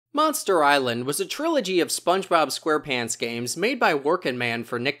Monster Island was a trilogy of SpongeBob SquarePants games made by Workin' Man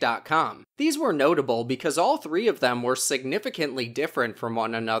for Nick.com. These were notable because all three of them were significantly different from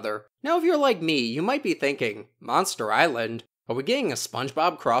one another. Now if you're like me, you might be thinking, Monster Island? Are we getting a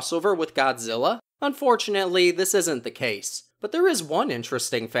SpongeBob crossover with Godzilla? Unfortunately, this isn't the case. But there is one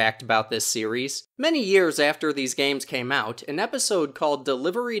interesting fact about this series. Many years after these games came out, an episode called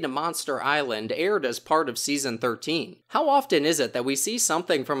Delivery to Monster Island aired as part of Season 13. How often is it that we see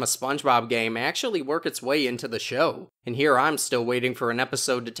something from a SpongeBob game actually work its way into the show? And here I'm still waiting for an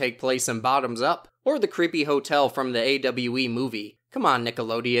episode to take place in Bottoms Up, or the creepy hotel from the AWE movie. Come on,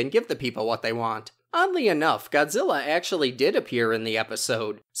 Nickelodeon, give the people what they want. Oddly enough, Godzilla actually did appear in the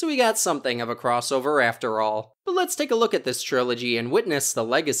episode, so we got something of a crossover after all. But let's take a look at this trilogy and witness the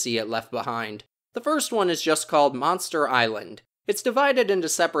legacy it left behind. The first one is just called Monster Island. It's divided into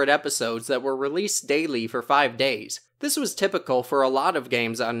separate episodes that were released daily for 5 days. This was typical for a lot of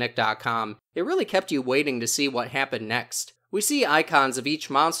games on Nick.com. It really kept you waiting to see what happened next. We see icons of each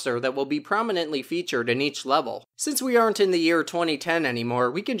monster that will be prominently featured in each level. Since we aren't in the year 2010 anymore,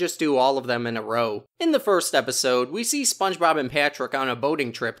 we can just do all of them in a row. In the first episode, we see SpongeBob and Patrick on a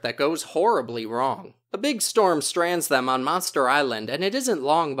boating trip that goes horribly wrong. A big storm strands them on Monster Island, and it isn't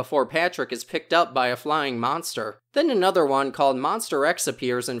long before Patrick is picked up by a flying monster. Then another one called Monster X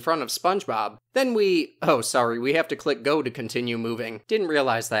appears in front of SpongeBob. Then we have to click go to continue moving. Didn't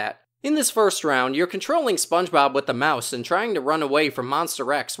realize that. In this first round, you're controlling SpongeBob with the mouse and trying to run away from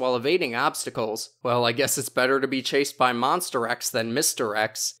Monster X while evading obstacles. Well, I guess it's better to be chased by Monster X than Mr.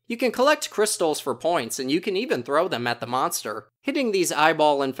 X. You can collect crystals for points, and you can even throw them at the monster. Hitting these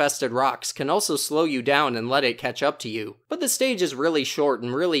eyeball-infested rocks can also slow you down and let it catch up to you. But the stage is really short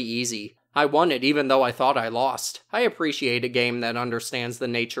and really easy. I won it even though I thought I lost. I appreciate a game that understands the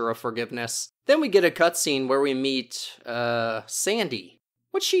nature of forgiveness. Then we get a cutscene where we meet, Sandy.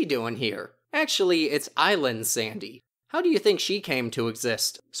 What's she doing here? Actually, it's Island Sandy. How do you think she came to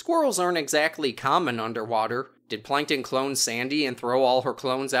exist? Squirrels aren't exactly common underwater. Did Plankton clone Sandy and throw all her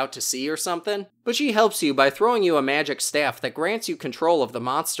clones out to sea or something? But she helps you by throwing you a magic staff that grants you control of the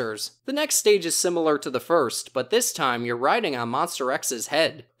monsters. The next stage is similar to the first, but this time you're riding on Monster X's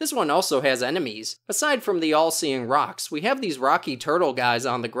head. This one also has enemies. Aside from the all-seeing rocks, we have these rocky turtle guys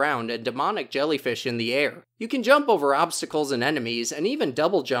on the ground and demonic jellyfish in the air. You can jump over obstacles and enemies, and even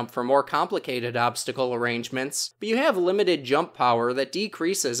double jump for more complicated obstacle arrangements, but you have limited jump power that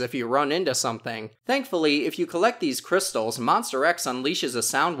decreases if you run into something. Thankfully, if you collect these crystals, Monster X unleashes a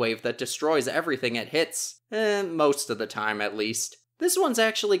sound wave that destroys everything it hits. Most of the time at least. This one's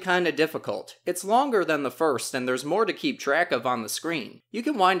actually kinda difficult. It's longer than the first, and there's more to keep track of on the screen. You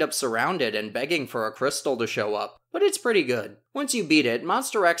can wind up surrounded and begging for a crystal to show up, but it's pretty good. Once you beat it,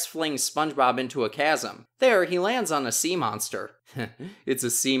 Monster X flings SpongeBob into a chasm. There, he lands on a sea monster. It's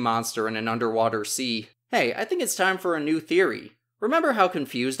a sea monster in an underwater sea. Hey, I think it's time for a new theory. Remember how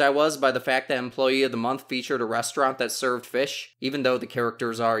confused I was by the fact that Employee of the Month featured a restaurant that served fish, even though the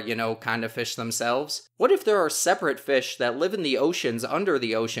characters are, kind of fish themselves? What if there are separate fish that live in the oceans under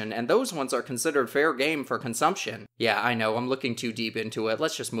the ocean, and those ones are considered fair game for consumption? Yeah, I know, I'm looking too deep into it,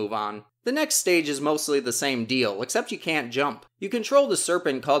 let's just move on. The next stage is mostly the same deal, except you can't jump. You control the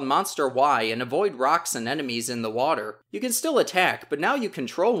serpent called Monster Y and avoid rocks and enemies in the water. You can still attack, but now you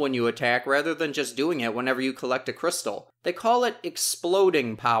control when you attack rather than just doing it whenever you collect a crystal. They call it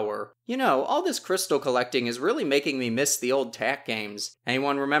exploding power. All this crystal collecting is really making me miss the old TAC games.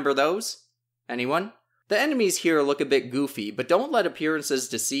 Anyone remember those? Anyone? The enemies here look a bit goofy, but don't let appearances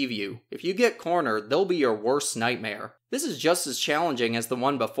deceive you. If you get cornered, they'll be your worst nightmare. This is just as challenging as the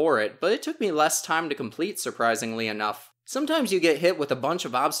one before it, but it took me less time to complete, surprisingly enough. Sometimes you get hit with a bunch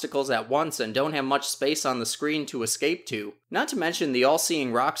of obstacles at once and don't have much space on the screen to escape to. Not to mention the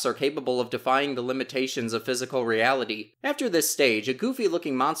all-seeing rocks are capable of defying the limitations of physical reality. After this stage, a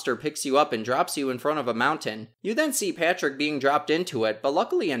goofy-looking monster picks you up and drops you in front of a mountain. You then see Patrick being dropped into it, but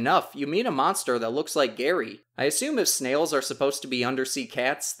luckily enough, you meet a monster that looks like Gary. I assume if snails are supposed to be undersea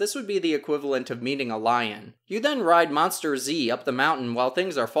cats, this would be the equivalent of meeting a lion. You then ride Monster Z up the mountain while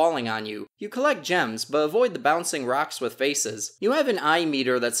things are falling on you. You collect gems, but avoid the bouncing rocks with faces. You have an eye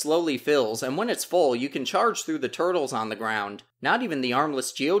meter that slowly fills, and when it's full, you can charge through the turtles on the ground. Not even the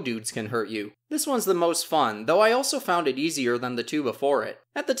armless Geodudes can hurt you. This one's the most fun, though I also found it easier than the two before it.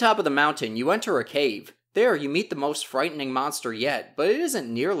 At the top of the mountain, you enter a cave. There, you meet the most frightening monster yet, but it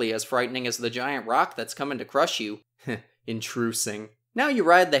isn't nearly as frightening as the giant rock that's coming to crush you. Intrusing. Now you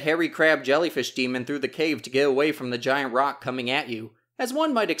ride the hairy crab jellyfish demon through the cave to get away from the giant rock coming at you. As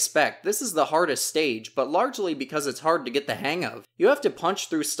one might expect, this is the hardest stage, but largely because it's hard to get the hang of. You have to punch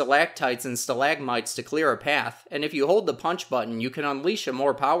through stalactites and stalagmites to clear a path, and if you hold the punch button, you can unleash a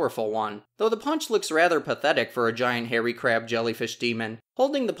more powerful one. Though the punch looks rather pathetic for a giant hairy crab jellyfish demon,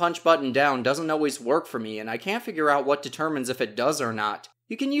 holding the punch button down doesn't always work for me, and I can't figure out what determines if it does or not.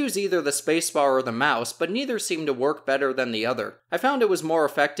 You can use either the spacebar or the mouse, but neither seem to work better than the other. I found it was more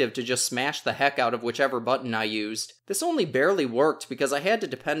effective to just smash the heck out of whichever button I used. This only barely worked because I had to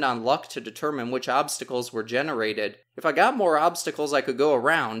depend on luck to determine which obstacles were generated. If I got more obstacles I could go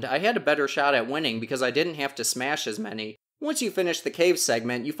around, I had a better shot at winning because I didn't have to smash as many. Once you finish the cave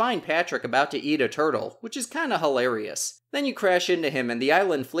segment, you find Patrick about to eat a turtle, which is kinda hilarious. Then you crash into him and the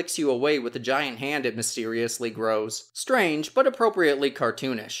island flicks you away with the giant hand it mysteriously grows. Strange, but appropriately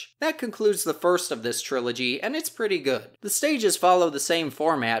cartoonish. That concludes the first of this trilogy, and it's pretty good. The stages follow the same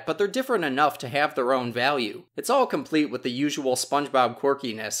format, but they're different enough to have their own value. It's all complete with the usual SpongeBob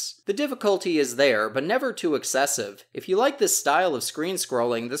quirkiness. The difficulty is there, but never too excessive. If you like this style of screen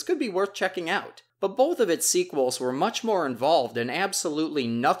scrolling, this could be worth checking out. But both of its sequels were much more involved and absolutely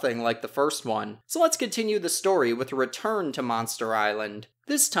nothing like the first one. So let's continue the story with a return to Monster Island.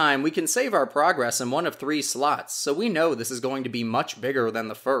 This time, we can save our progress in one of 3 slots, so we know this is going to be much bigger than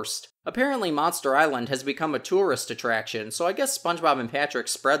the first. Apparently Monster Island has become a tourist attraction, so I guess SpongeBob and Patrick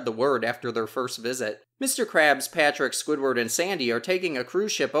spread the word after their first visit. Mr. Krabs, Patrick, Squidward, and Sandy are taking a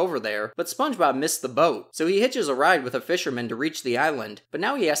cruise ship over there, but SpongeBob missed the boat, so he hitches a ride with a fisherman to reach the island, but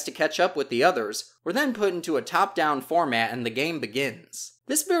now he has to catch up with the others. We're then put into a top-down format and the game begins.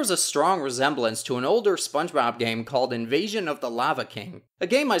 This bears a strong resemblance to an older SpongeBob game called Invasion of the Lava King. A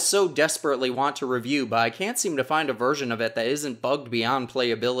game I so desperately want to review, but I can't seem to find a version of it that isn't bugged beyond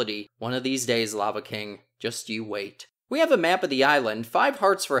playability. One of these days, Lava King. Just you wait. We have a map of the island, 5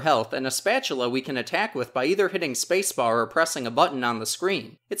 hearts for health, and a spatula we can attack with by either hitting spacebar or pressing a button on the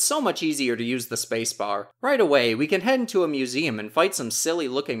screen. It's so much easier to use the spacebar. Right away, we can head into a museum and fight some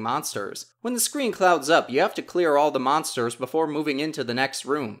silly-looking monsters. When the screen clouds up, you have to clear all the monsters before moving into the next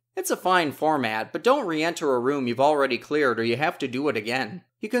room. It's a fine format, but don't re-enter a room you've already cleared or you have to do it again.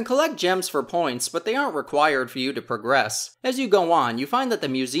 You can collect gems for points, but they aren't required for you to progress. As you go on, you find that the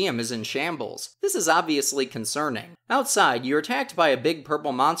museum is in shambles. This is obviously concerning. Outside, you're attacked by a big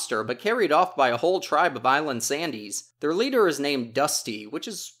purple monster, but carried off by a whole tribe of island sandies. Their leader is named Dusty, which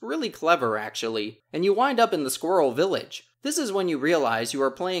is really clever actually, and you wind up in the Squirrel Village. This is when you realize you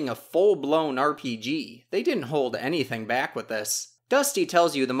are playing a full-blown RPG. They didn't hold anything back with this. Dusty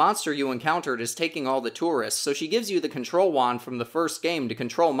tells you the monster you encountered is taking all the tourists, so she gives you the control wand from the first game to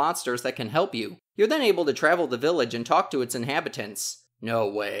control monsters that can help you. You're then able to travel the village and talk to its inhabitants. No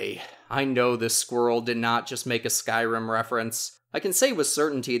way. I know this squirrel did not just make a Skyrim reference. I can say with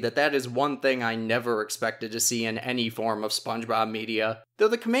certainty that that is one thing I never expected to see in any form of SpongeBob media. Though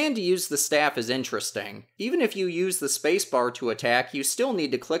the command to use the staff is interesting. Even if you use the spacebar to attack, you still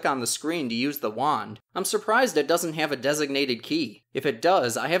need to click on the screen to use the wand. I'm surprised it doesn't have a designated key. If it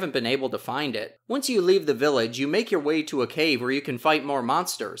does, I haven't been able to find it. Once you leave the village, you make your way to a cave where you can fight more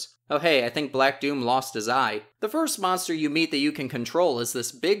monsters. Oh hey, I think Black Doom lost his eye. The first monster you meet that you can control is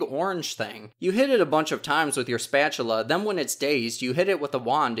this big orange thing. You hit it a bunch of times with your spatula, then when it's dazed, you hit it with a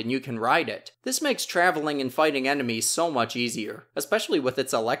wand and you can ride it. This makes traveling and fighting enemies so much easier, especially with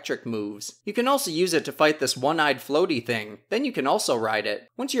its electric moves. You can also use it to fight this one-eyed floaty thing, then you can also ride it.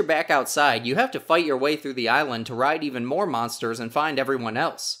 Once you're back outside, you have to fight your way through the island to ride even more monsters and find everyone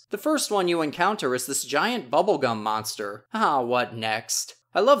else. The first one you encounter is this giant bubblegum monster. Ah, what next?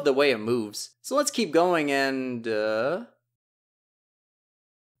 I love the way it moves. So let's keep going and,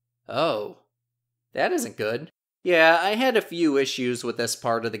 Oh. That isn't good. Yeah, I had a few issues with this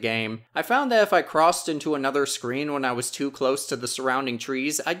part of the game. I found that if I crossed into another screen when I was too close to the surrounding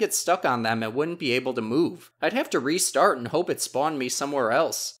trees, I'd get stuck on them and wouldn't be able to move. I'd have to restart and hope it spawned me somewhere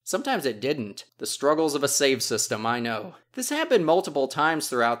else. Sometimes it didn't. The struggles of a save system, I know. This happened multiple times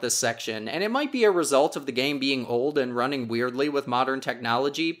throughout this section, and it might be a result of the game being old and running weirdly with modern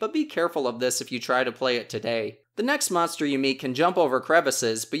technology, but be careful of this if you try to play it today. The next monster you meet can jump over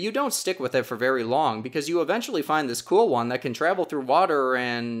crevices, but you don't stick with it for very long because you eventually find this cool one that can travel through water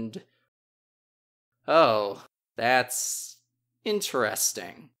and... Oh, that's...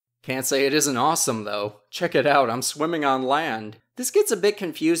 interesting. Can't say it isn't awesome though. Check it out, I'm swimming on land. This gets a bit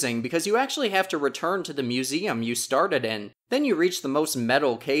confusing because you actually have to return to the museum you started in. Then you reach the most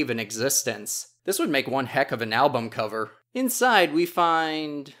metal cave in existence. This would make one heck of an album cover. Inside we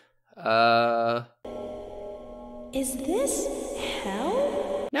find... Is this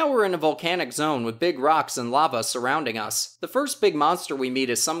hell? Now we're in a volcanic zone with big rocks and lava surrounding us. The first big monster we meet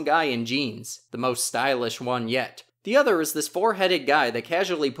is some guy in jeans, the most stylish one yet. The other is this four-headed guy that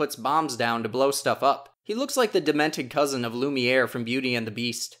casually puts bombs down to blow stuff up. He looks like the demented cousin of Lumiere from Beauty and the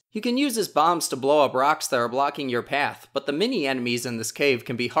Beast. You can use his bombs to blow up rocks that are blocking your path, but the mini-enemies in this cave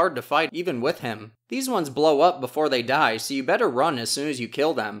can be hard to fight even with him. These ones blow up before they die, so you better run as soon as you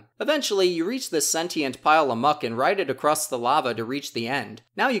kill them. Eventually, you reach this sentient pile of muck and ride it across the lava to reach the end.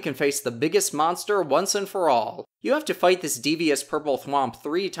 Now you can face the biggest monster once and for all. You have to fight this devious purple thwomp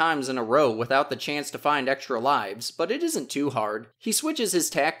 3 times in a row without the chance to find extra lives, but it isn't too hard. He switches his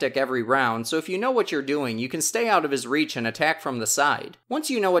tactic every round, so if you know what you're doing, you can stay out of his reach and attack from the side. Once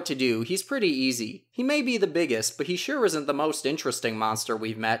you know what to do, he's pretty easy. He may be the biggest, but he sure isn't the most interesting monster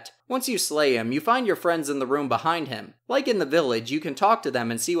we've met. Once you slay him, you find your friends in the room behind him. Like in the village, you can talk to them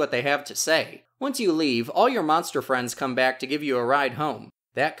and see what they have to say. Once you leave, all your monster friends come back to give you a ride home.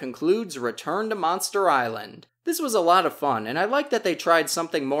 That concludes Return to Monster Island. This was a lot of fun, and I like that they tried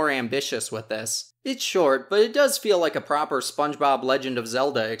something more ambitious with this. It's short, but it does feel like a proper SpongeBob Legend of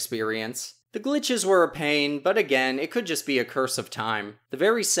Zelda experience. The glitches were a pain, but again, it could just be a curse of time. The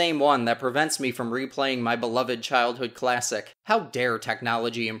very same one that prevents me from replaying my beloved childhood classic. How dare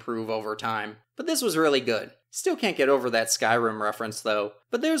technology improve over time? But this was really good. Still can't get over that Skyrim reference though.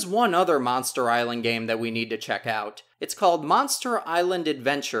 But there's one other Monster Island game that we need to check out. It's called Monster Island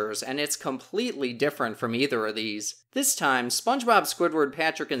Adventures, and it's completely different from either of these. This time, SpongeBob, Squidward,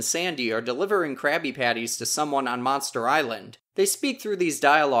 Patrick, and Sandy are delivering Krabby Patties to someone on Monster Island. They speak through these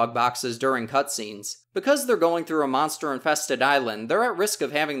dialogue boxes during cutscenes. Because they're going through a monster-infested island, they're at risk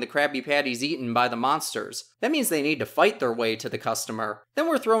of having the Krabby Patties eaten by the monsters. That means they need to fight their way to the customer. Then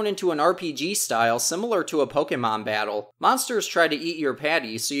we're thrown into an RPG style similar to a Pokemon battle. Monsters try to eat your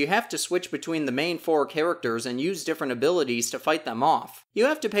patties, so you have to switch between the main 4 characters and use different abilities to fight them off. You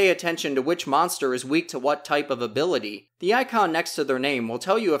have to pay attention to which monster is weak to what type of ability. The icon next to their name will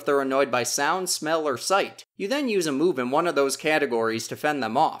tell you if they're annoyed by sound, smell, or sight. You then use a move in one of those categories to fend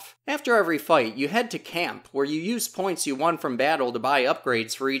them off. After every fight, you head to camp, where you use points you won from battle to buy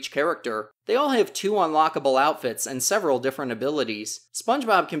upgrades for each character. They all have 2 unlockable outfits and several different abilities.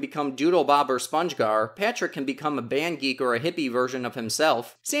 SpongeBob can become Doodlebob or SpongeGar, Patrick can become a band geek or a hippie version of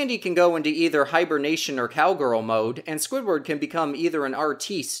himself, Sandy can go into either hibernation or cowgirl mode, and Squidward can become either an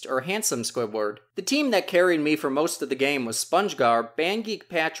artiste or handsome Squidward. The team that carried me for most of the game was SpongeGar, band geek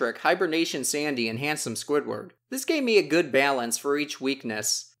Patrick, hibernation Sandy, and handsome Squidward. This gave me a good balance for each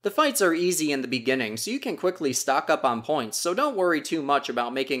weakness. The fights are easy in the beginning, so you can quickly stock up on points, so don't worry too much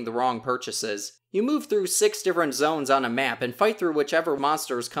about making the wrong purchases. You move through 6 different zones on a map and fight through whichever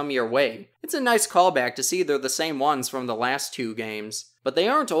monsters come your way. It's a nice callback to see they're the same ones from the last 2 games. But they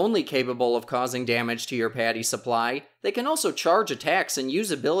aren't only capable of causing damage to your patty supply, they can also charge attacks and use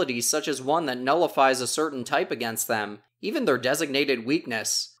abilities such as one that nullifies a certain type against them. Even their designated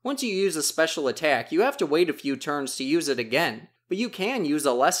weakness. Once you use a special attack, you have to wait a few turns to use it again. But you can use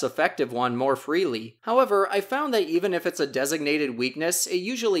a less effective one more freely. However, I found that even if it's a designated weakness, it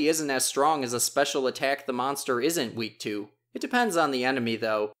usually isn't as strong as a special attack the monster isn't weak to. It depends on the enemy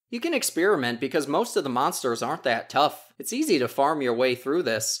though. You can experiment because most of the monsters aren't that tough. It's easy to farm your way through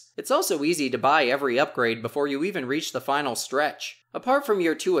this. It's also easy to buy every upgrade before you even reach the final stretch. Apart from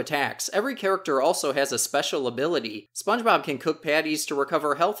your 2 attacks, every character also has a special ability. SpongeBob can cook patties to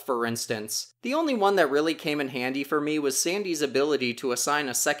recover health, for instance. The only one that really came in handy for me was Sandy's ability to assign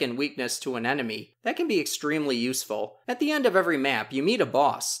a second weakness to an enemy. That can be extremely useful. At the end of every map, you meet a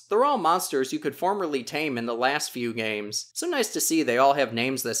boss. They're all monsters you could formerly tame in the last few games. So nice to see they all have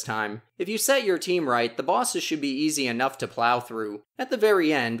names this time. If you set your team right, the bosses should be easy enough to plow through. At the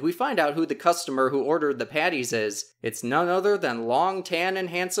very end, we find out who the customer who ordered the patties is. It's none other than Long, Tan, and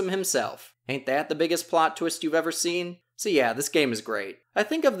Handsome himself. Ain't that the biggest plot twist you've ever seen? So yeah, this game is great. I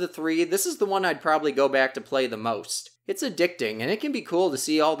think of the 3, this is the one I'd probably go back to play the most. It's addicting, and it can be cool to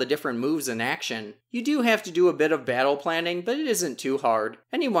see all the different moves in action. You do have to do a bit of battle planning, but it isn't too hard.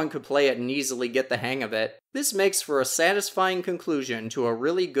 Anyone could play it and easily get the hang of it. This makes for a satisfying conclusion to a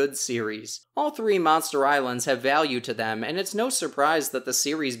really good series. All 3 Monster Islands have value to them, and it's no surprise that the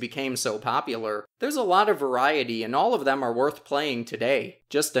series became so popular. There's a lot of variety, and all of them are worth playing today.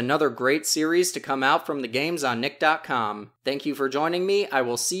 Just another great series to come out from the games on Nick.com. Thank you for joining me. I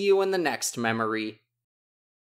will see you in the next memory.